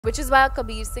which is why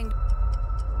Kabir Singh.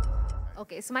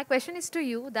 Okay, so my question is to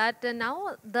you that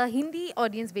now the Hindi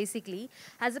audience basically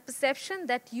has a perception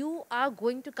that you are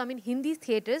going to come in Hindi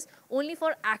theatres only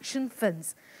for action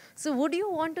films. So would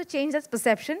you want to change that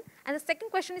perception? And the second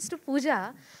question is to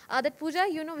Pooja, that Pooja,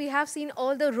 you know, we have seen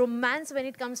all the romance when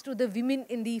it comes to the women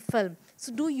in the film.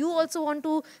 So do you also want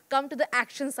to come to the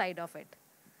action side of it?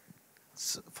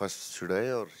 First, should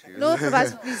I or No,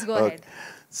 Prabhas, please go ahead.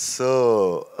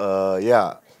 So,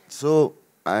 yeah. So,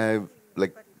 I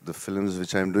like the films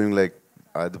which I'm doing, like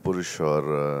Adipurush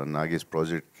or Nagesh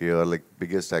Project K, are like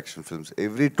biggest action films.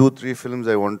 Every 2-3 films,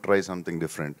 I want to try something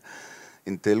different.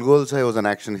 In Telugu also, I was an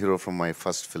action hero from my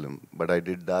first film, but I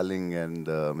did Darling and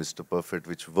Mr. Perfect,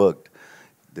 which worked.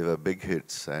 They were big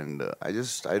hits, and I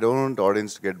don't want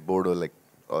audience to get bored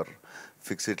or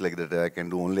fix it like that. I can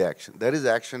do only action. There is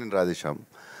action in Radhe Shyam,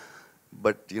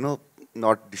 but you know,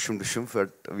 not dishum dishum,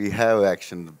 but we have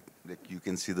action. Like you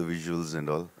can see the visuals and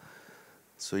all.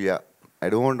 So yeah, I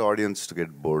don't want audience to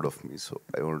get bored of me, so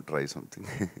I want to try something.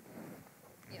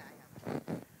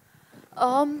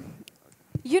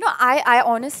 You know, I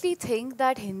honestly think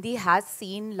that Hindi has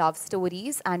seen love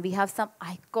stories, and we have some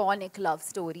iconic love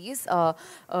stories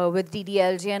with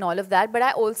DDLJ and all of that. But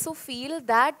I also feel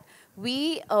that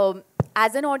we,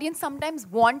 as an audience, sometimes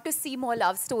want to see more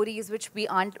love stories which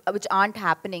aren't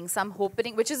happening. Some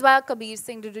hoping, which is why Kabir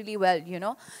Singh did really well, you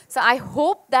know. So I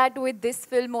hope that with this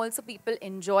film also people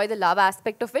enjoy the love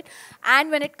aspect of it. And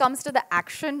when it comes to the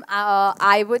action,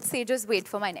 I would say just wait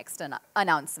for my next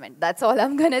announcement. That's all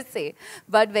I'm gonna say.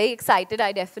 But very excited.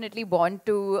 I definitely want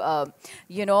to,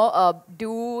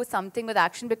 do something with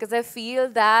action, because I feel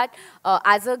that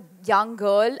as a young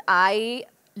girl, I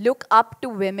look up to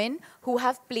women who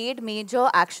have played major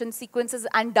action sequences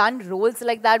and done roles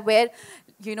like that where,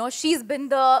 you know, she's been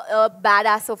the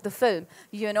badass of the film,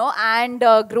 you know. And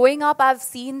growing up, I've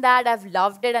seen that, I've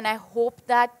loved it, and I hope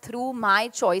that through my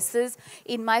choices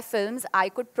in my films, I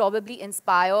could probably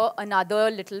inspire another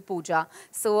little Pooja.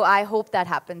 So I hope that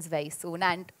happens very soon,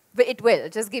 and it will.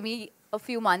 Just give me a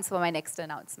few months for my next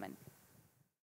announcement.